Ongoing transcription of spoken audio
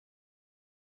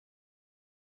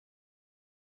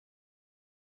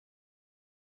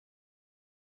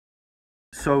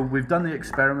So we've done the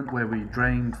experiment where we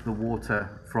drained the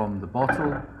water from the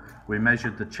bottle, we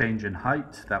measured the change in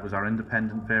height, that was our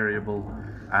independent variable,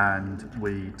 and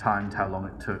we timed how long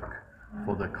it took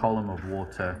for the column of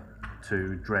water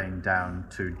to drain down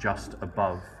to just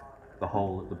above the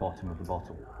hole at the bottom of the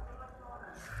bottle.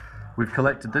 We've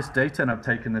collected this data, and I've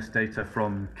taken this data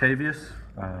from Cavius.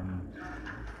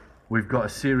 We've got a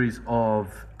series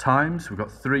of times. We've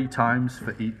got 3 times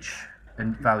for each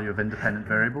value of independent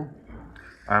variable,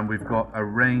 and we've got a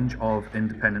range of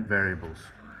independent variables.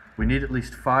 We need at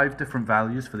least 5 different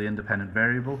values for the independent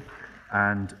variable,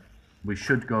 and we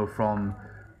should go from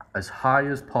as high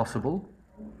as possible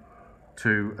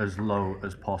to as low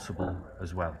as possible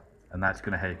as well, and that's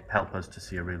going to help us to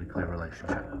see a really clear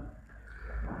relationship.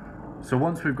 So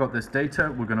once we've got this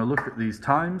data, we're going to look at these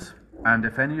times, and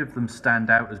if any of them stand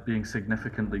out as being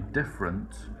significantly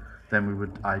different, then we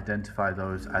would identify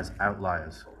those as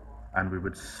outliers, and we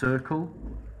would circle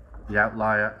the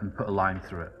outlier and put a line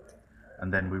through it,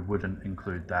 and then we wouldn't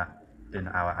include that in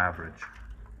our average.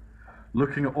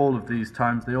 Looking at all of these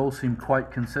times, they all seem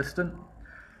quite consistent.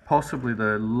 Possibly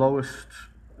the lowest,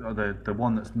 or the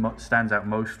one that stands out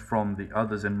most from the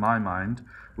others in my mind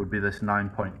would be this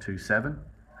 9.27.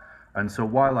 And so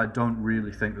while I don't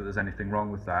really think that there's anything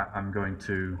wrong with that, I'm going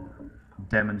to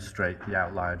demonstrate the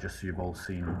outlier just so you've all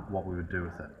seen what we would do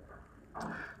with it.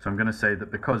 So I'm going to say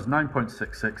that because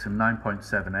 9.66 and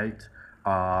 9.78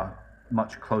 are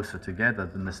much closer together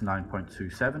than this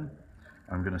 9.27,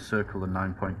 I'm going to circle the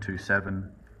 9.27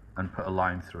 and put a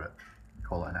line through it,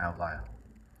 call it an outlier.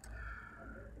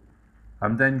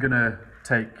 I'm then going to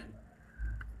take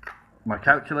my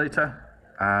calculator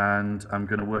and I'm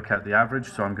going to work out the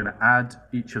average. So I'm going to add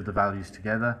each of the values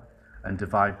together and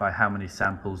divide by how many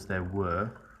samples there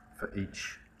were for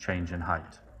each change in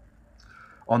height.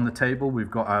 On the table, we've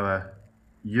got our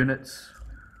units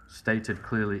stated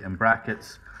clearly in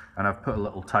brackets, and I've put a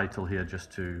little title here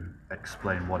just to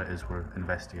explain what it is we're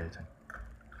investigating.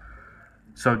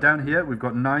 So down here, we've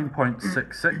got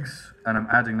 9.66, and I'm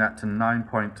adding that to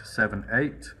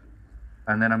 9.78.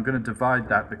 And then I'm going to divide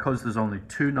that, because there's only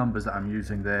 2 numbers that I'm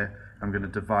using there, I'm going to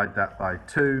divide that by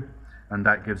 2, and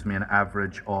that gives me an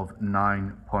average of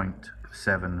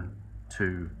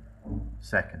 9.72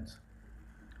 seconds.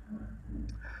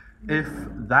 If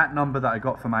that number that I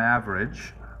got for my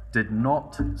average did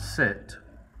not sit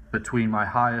between my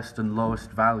highest and lowest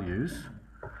values,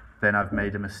 then I've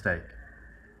made a mistake.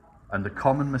 And the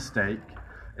common mistake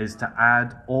is to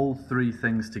add all 3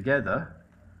 things together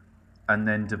and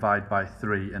then divide by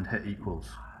 3 and hit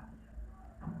equals.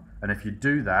 And if you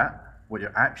do that, what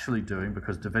you're actually doing,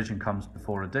 because division comes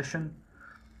before addition,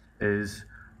 is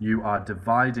you are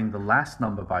dividing the last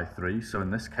number by 3. So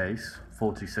in this case,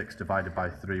 46 divided by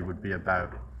 3 would be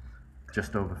about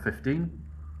just over 15.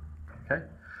 Okay?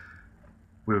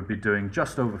 We would be doing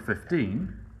just over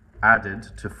 15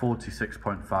 added to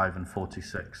 46.5 and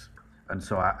 46. And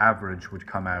so our average would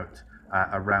come out at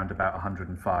around about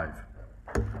 105.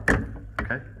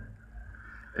 Okay?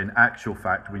 In actual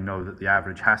fact, we know that the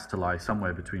average has to lie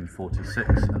somewhere between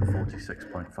 46 and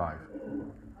 46.5.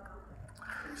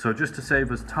 So just to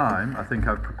save us time, I think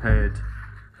I've prepared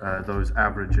those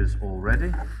averages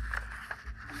already.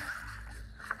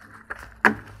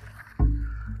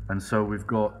 And so we've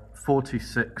got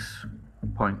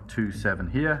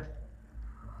 46.27 here,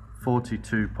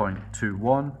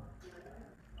 42.21,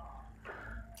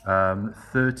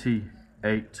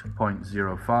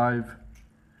 38.05,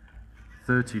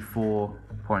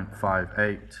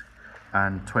 34.58,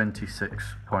 and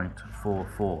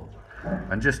 26.44.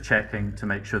 And just checking to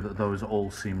make sure that those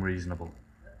all seem reasonable.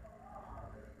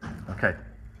 Okay.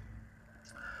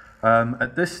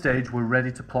 At this stage, we're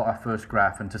ready to plot our first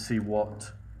graph and to see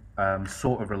what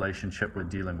sort of relationship we're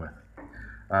dealing with.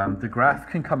 The graph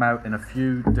can come out in a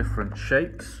few different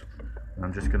shapes. And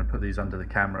I'm just going to put these under the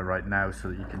camera right now so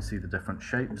that you can see the different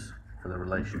shapes for the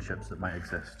relationships that might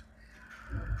exist.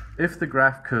 If the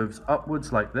graph curves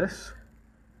upwards like this,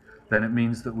 then it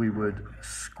means that we would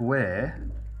square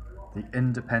the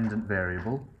independent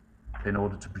variable in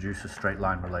order to produce a straight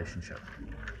line relationship.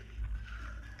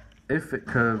 If it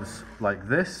curves like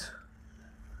this,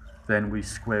 then we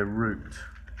square root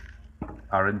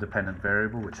our independent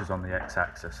variable, which is on the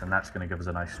x-axis, and that's going to give us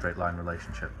a nice straight line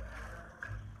relationship.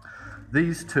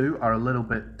 These two are a little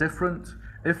bit different.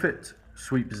 If it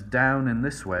sweeps down in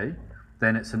this way,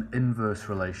 then it's an inverse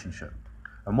relationship.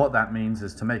 And what that means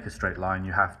is to make a straight line,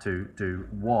 you have to do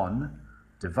 1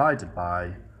 divided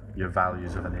by your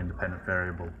values of an independent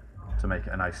variable to make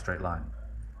it a nice straight line.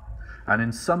 And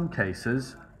in some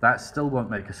cases, that still won't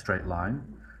make a straight line,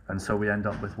 and so we end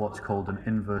up with what's called an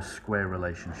inverse square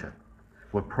relationship.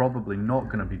 We're probably not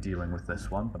going to be dealing with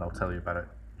this one, but I'll tell you about it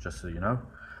just so you know.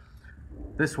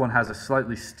 This one has a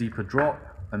slightly steeper drop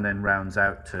and then rounds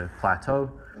out to plateau,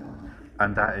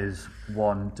 and that is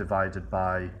 1 divided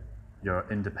by your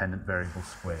independent variable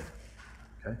squared.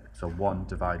 Okay, so 1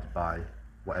 divided by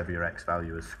whatever your x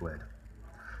value is squared.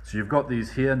 So you've got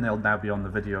these here, and they'll now be on the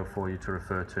video for you to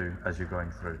refer to as you're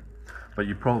going through. But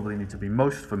you probably need to be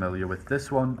most familiar with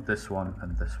this one, and this one.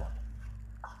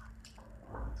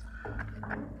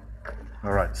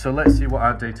 All right, so let's see what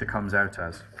our data comes out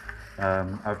as.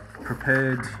 I've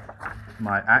prepared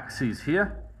my axes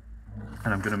here,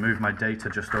 and I'm going to move my data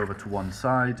just over to one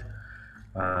side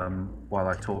while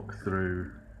I talk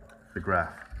through the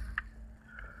graph.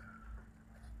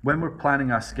 When we're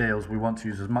planning our scales, we want to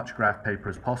use as much graph paper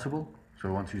as possible. So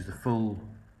we want to use the full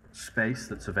space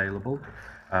that's available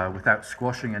without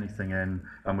squashing anything in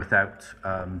and without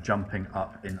jumping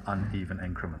up in uneven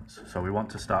increments. So we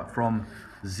want to start from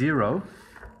 0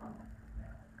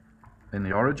 in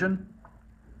the origin.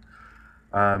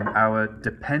 Our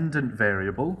dependent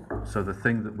variable, so the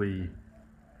thing that we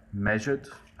measured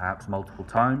perhaps multiple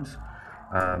times,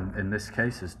 in this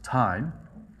case is time.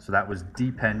 So that was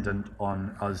dependent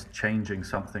on us changing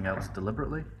something else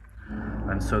deliberately.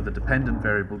 And so the dependent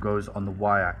variable goes on the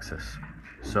y-axis.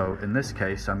 So in this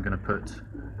case, I'm going to put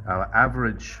our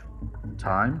average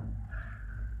time,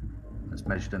 that's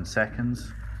measured in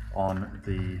seconds, on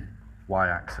the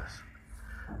y-axis.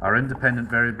 Our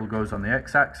independent variable goes on the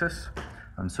x-axis.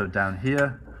 And so down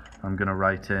here, I'm going to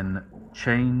write in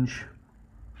change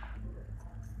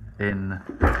in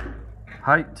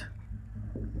height.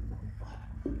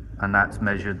 And that's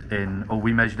measured in, or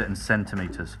we measured it in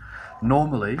centimeters.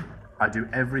 Normally, I do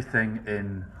everything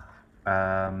in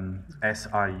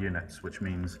SI units, which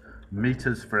means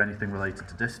meters for anything related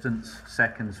to distance,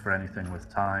 seconds for anything with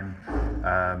time,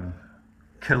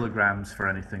 kilograms for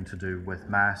anything to do with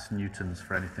mass, newtons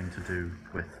for anything to do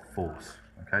with force.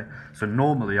 Okay? So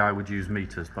normally I would use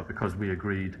meters, but because we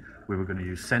agreed we were going to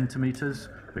use centimeters,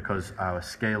 because our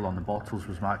scale on the bottles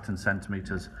was marked in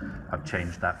centimeters, I've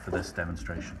changed that for this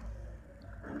demonstration.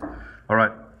 All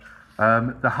right,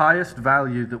 the highest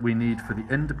value that we need for the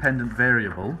independent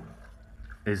variable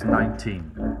is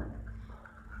 19.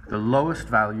 The lowest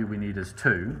value we need is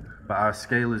 2, but our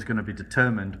scale is going to be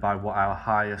determined by what our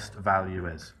highest value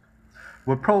is.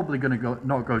 We're probably going to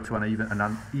not go to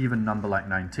an even number like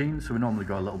 19, so we normally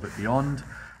go a little bit beyond,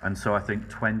 and so I think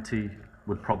 20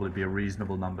 would probably be a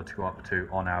reasonable number to go up to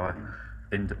on our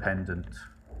independent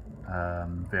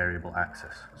variable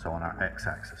axis, so on our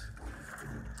x-axis.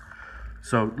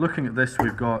 So looking at this,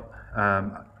 we've got,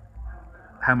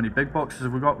 how many big boxes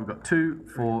have we got? We've got 2,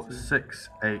 4, 6,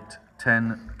 8,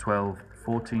 10, 12,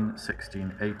 14,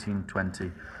 16, 18,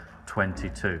 20,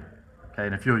 22. Okay,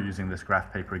 and if you're using this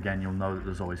graph paper again, you'll know that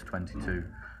there's always 22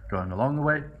 going along the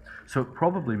way. So it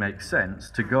probably makes sense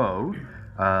to go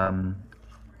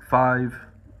 5,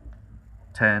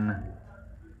 10,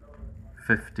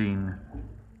 15,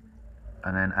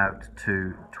 and then out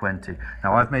to 20.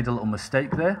 Now I've made a little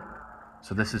mistake there.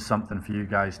 So this is something for you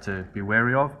guys to be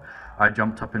wary of. I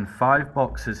jumped up in 5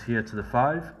 boxes here to the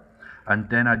 5, and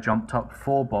then I jumped up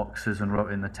 4 boxes and wrote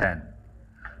in the 10.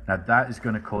 Now that is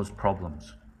going to cause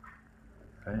problems.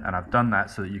 Okay? And I've done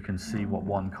that so that you can see what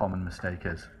one common mistake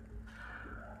is.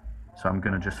 So I'm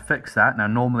going to just fix that. Now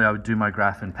normally I would do my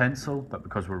graph in pencil, but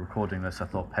because we're recording this, I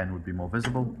thought pen would be more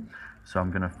visible. So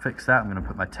I'm going to fix that. I'm going to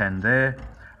put my 10 there,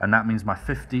 and that means my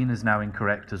 15 is now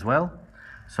incorrect as well.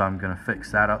 So I'm going to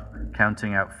fix that up,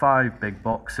 counting out 5 big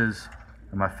boxes,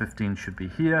 and my 15 should be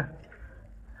here.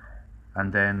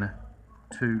 And then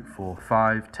 2, 4,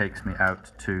 5 takes me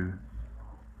out to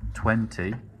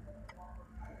 20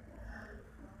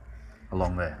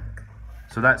 along there.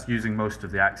 So that's using most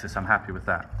of the axis. I'm happy with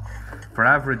that. For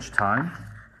average time,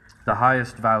 the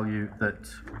highest value that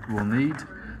we'll need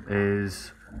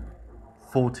is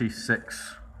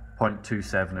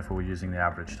 46.27 if we're using the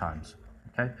average times.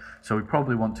 Okay, so we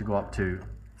probably want to go up to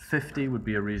 50 would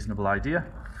be a reasonable idea.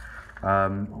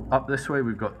 Up this way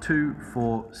we've got 2,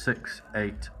 4, 6,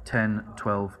 8, 10,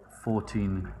 12,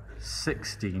 14,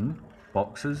 16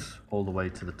 boxes all the way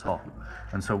to the top.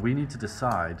 And so we need to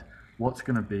decide what's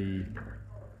going to be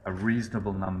a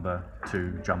reasonable number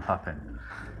to jump up in.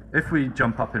 If we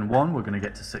jump up in 1, we're going to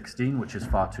get to 16, which is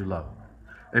far too low.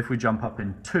 If we jump up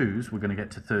in 2s, we're going to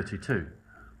get to 32.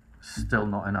 Still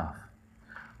not enough.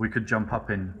 We could jump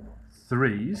up in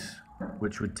 3s,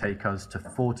 which would take us to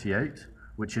 48,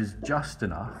 which is just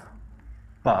enough,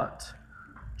 but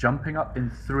jumping up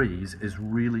in 3s is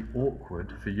really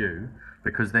awkward for you,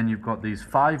 because then you've got these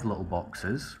 5 little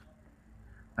boxes,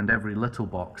 and every little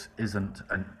box isn't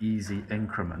an easy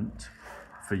increment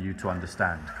for you to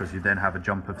understand, because you then have a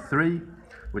jump of 3,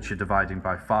 which you're dividing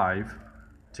by 5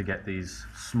 to get these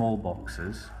small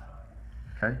boxes,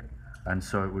 okay? And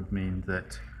so it would mean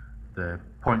that the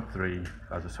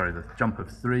the jump of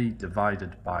 3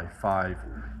 divided by 5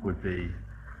 would be,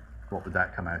 what would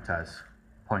that come out as?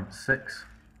 0.6,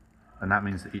 and that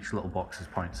means that each little box is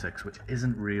 0.6, which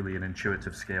isn't really an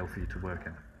intuitive scale for you to work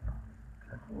in.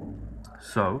 Okay.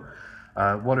 So,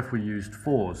 what if we used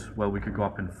 4s? Well, we could go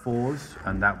up in 4s,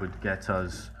 and that would get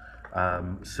us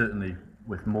certainly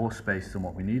with more space than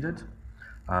what we needed.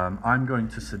 I'm going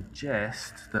to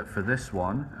suggest that for this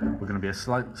one, we're going to be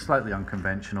slightly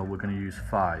unconventional. We're going to use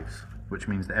 5s, which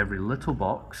means that every little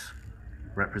box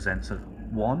represents a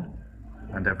 1,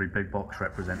 and every big box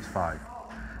represents 5.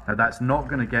 Now that's not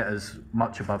going to get us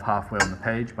much above halfway on the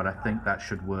page, but I think that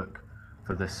should work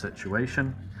for this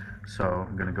situation. So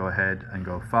I'm going to go ahead and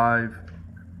go 5,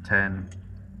 10,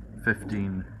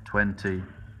 15, 20,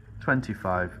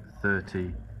 25,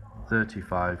 30,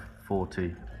 35,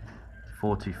 40,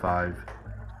 45,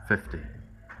 50.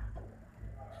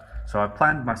 So I've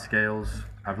planned my scales,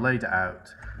 I've laid it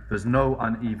out, there's no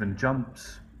uneven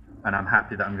jumps, and I'm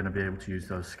happy that I'm going to be able to use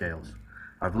those scales.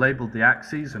 I've labelled the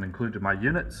axes and included my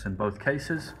units in both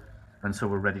cases, and so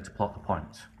we're ready to plot the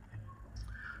points.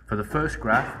 For the first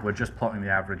graph, we're just plotting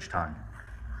the average time.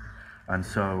 And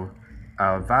so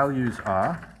our values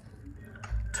are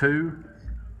 2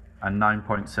 and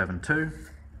 9.72.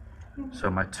 So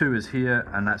my 2 is here,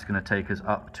 and that's going to take us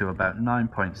up to about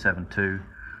 9.72,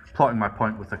 plotting my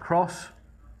point with a cross,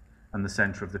 and the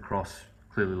centre of the cross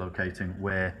clearly locating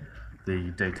where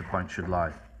the data point should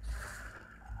lie.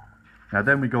 Now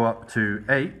then we go up to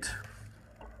 8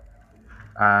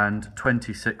 and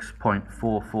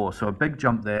 26.44, so a big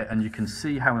jump there, and you can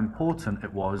see how important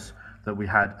it was that we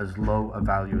had as low a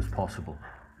value as possible.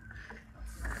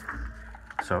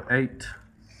 So 8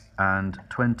 and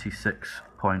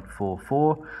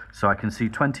 26.44, so I can see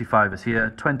 25 is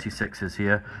here, 26 is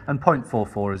here, and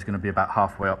 0.44 is going to be about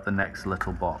halfway up the next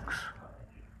little box.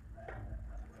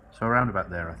 So around about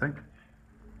there, I think.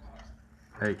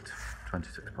 8,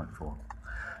 26.4.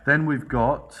 Then we've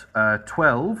got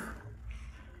 12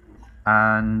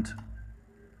 and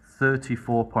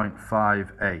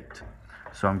 34.58.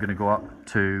 So I'm going to go up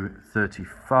to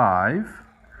 35,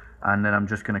 and then I'm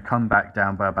just going to come back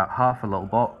down by about half a little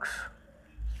box,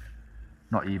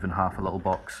 not even half a little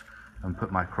box, and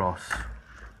put my cross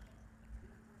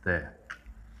there.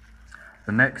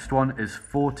 The next one is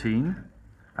 14,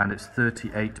 and it's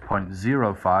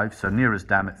 38.05, so near as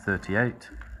damn it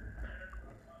 38,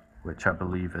 which I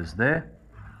believe is there.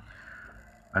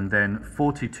 And then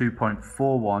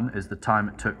 42.41 is the time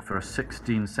it took for a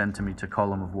 16 centimeter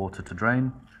column of water to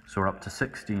drain. So we're up to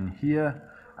 16 here,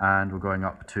 and we're going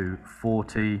up to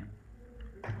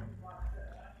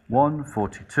 41,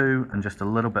 42, and just a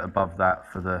little bit above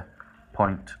that for the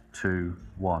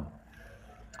 0.21.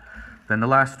 Then the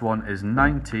last one is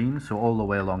 19, so all the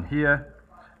way along here,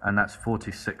 and that's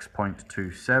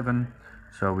 46.27.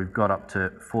 So we've got up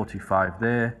to 45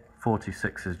 there,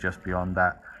 46 is just beyond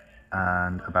that,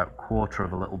 and about quarter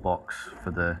of a little box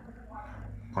for the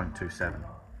 0.27.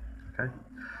 Okay.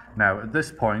 Now at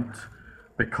this point,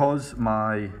 because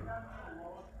my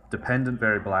dependent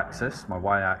variable axis, my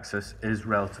y-axis, is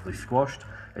relatively squashed,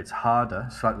 it's harder,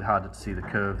 slightly harder to see the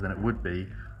curve than it would be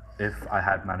if I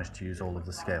had managed to use all of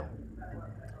the scale.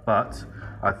 But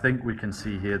I think we can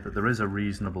see here that there is a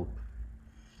reasonable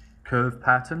curve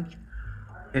pattern.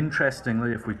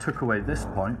 Interestingly, if we took away this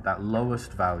point, that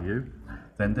lowest value,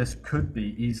 then this could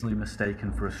be easily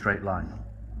mistaken for a straight line.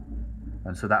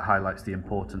 And so that highlights the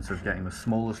importance of getting the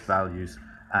smallest values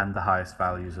and the highest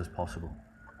values as possible.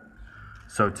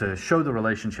 So to show the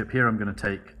relationship here, I'm going to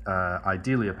take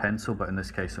ideally a pencil, but in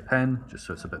this case a pen, just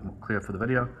so it's a bit more clear for the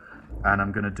video, and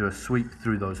I'm going to do a sweep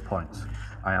through those points.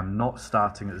 I am not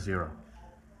starting at 0.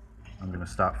 I'm going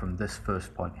to start from this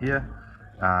first point here,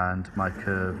 and my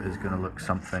curve is going to look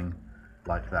something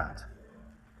like that.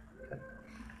 Okay.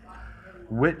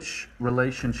 Which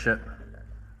relationship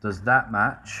does that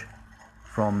match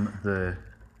from the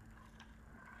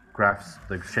graphs,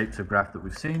 the shapes of graph that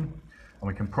we've seen? And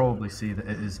we can probably see that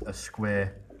it is a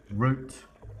square root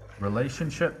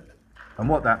relationship. And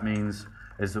what that means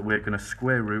is that we're going to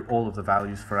square root all of the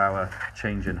values for our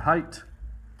change in height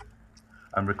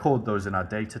and record those in our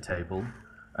data table.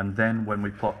 And then when we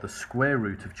plot the square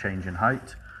root of change in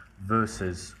height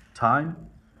versus time,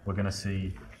 we're going to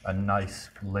see a nice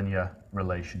linear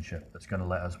relationship that's going to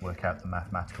let us work out the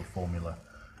mathematical formula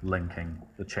linking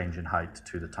the change in height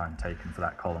to the time taken for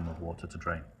that column of water to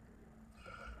drain.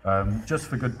 Just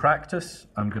for good practice,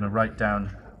 I'm going to write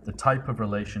down the type of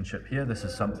relationship here. This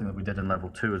is something that we did in level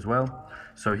 2 as well.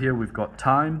 So here we've got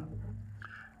time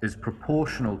is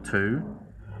proportional to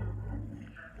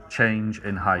change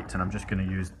in height, and I'm just going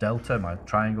to use delta, my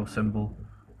triangle symbol,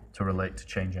 to relate to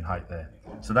change in height there.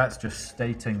 So that's just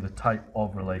stating the type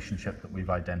of relationship that we've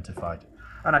identified.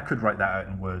 And I could write that out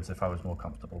in words if I was more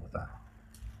comfortable with that.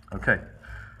 Okay.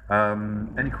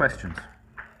 Any questions?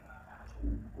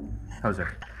 Jose?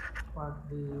 About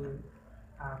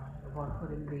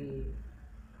putting the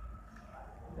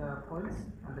points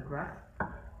on the graph.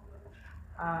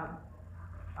 I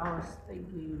was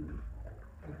thinking,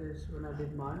 because when I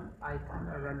did mine, I kind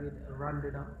of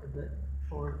rounded up a bit.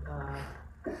 For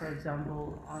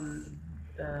example, on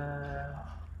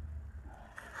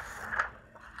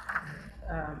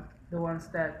the ones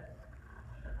that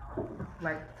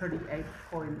like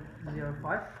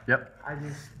 38.05. Yep. I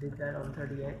just did that on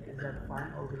 38. Is that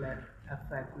fine, or will that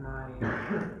affect my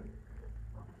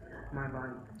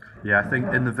line? Yeah, I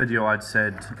think in the video I'd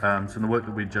said, so in the work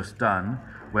that we'd just done,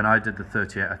 when I did the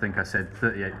 38, I think I said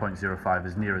 38.05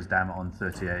 is near as damn it on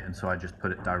 38, and so I just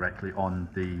put it directly on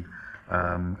the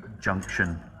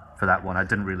junction for that one. I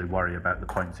didn't really worry about the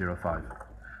 0.05,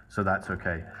 so that's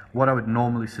okay. What I would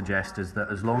normally suggest is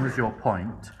that as long as your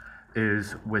point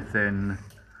is within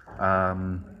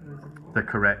the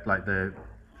correct, within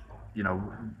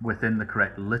the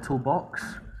correct little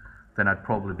box, then I'd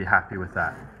probably be happy with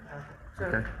that. So,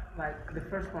 okay. Like the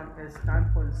first one is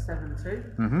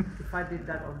 9.72. Mm-hmm. If I did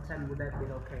that on 10, would that be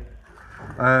okay?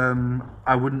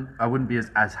 I wouldn't be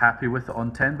as happy with it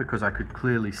on 10, because I could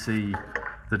clearly see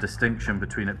the distinction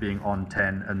between it being on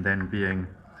 10 and then being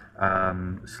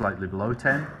slightly below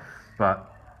 10, but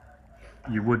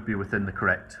you would be within the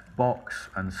correct box,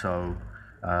 and so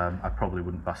I probably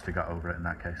wouldn't bust a gut over it in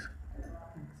that case.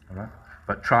 All right,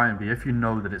 but try and be, if you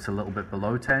know that it's a little bit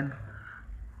below 10,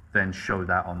 then show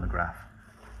that on the graph.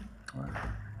 All right.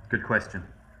 Good question.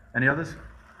 Any others?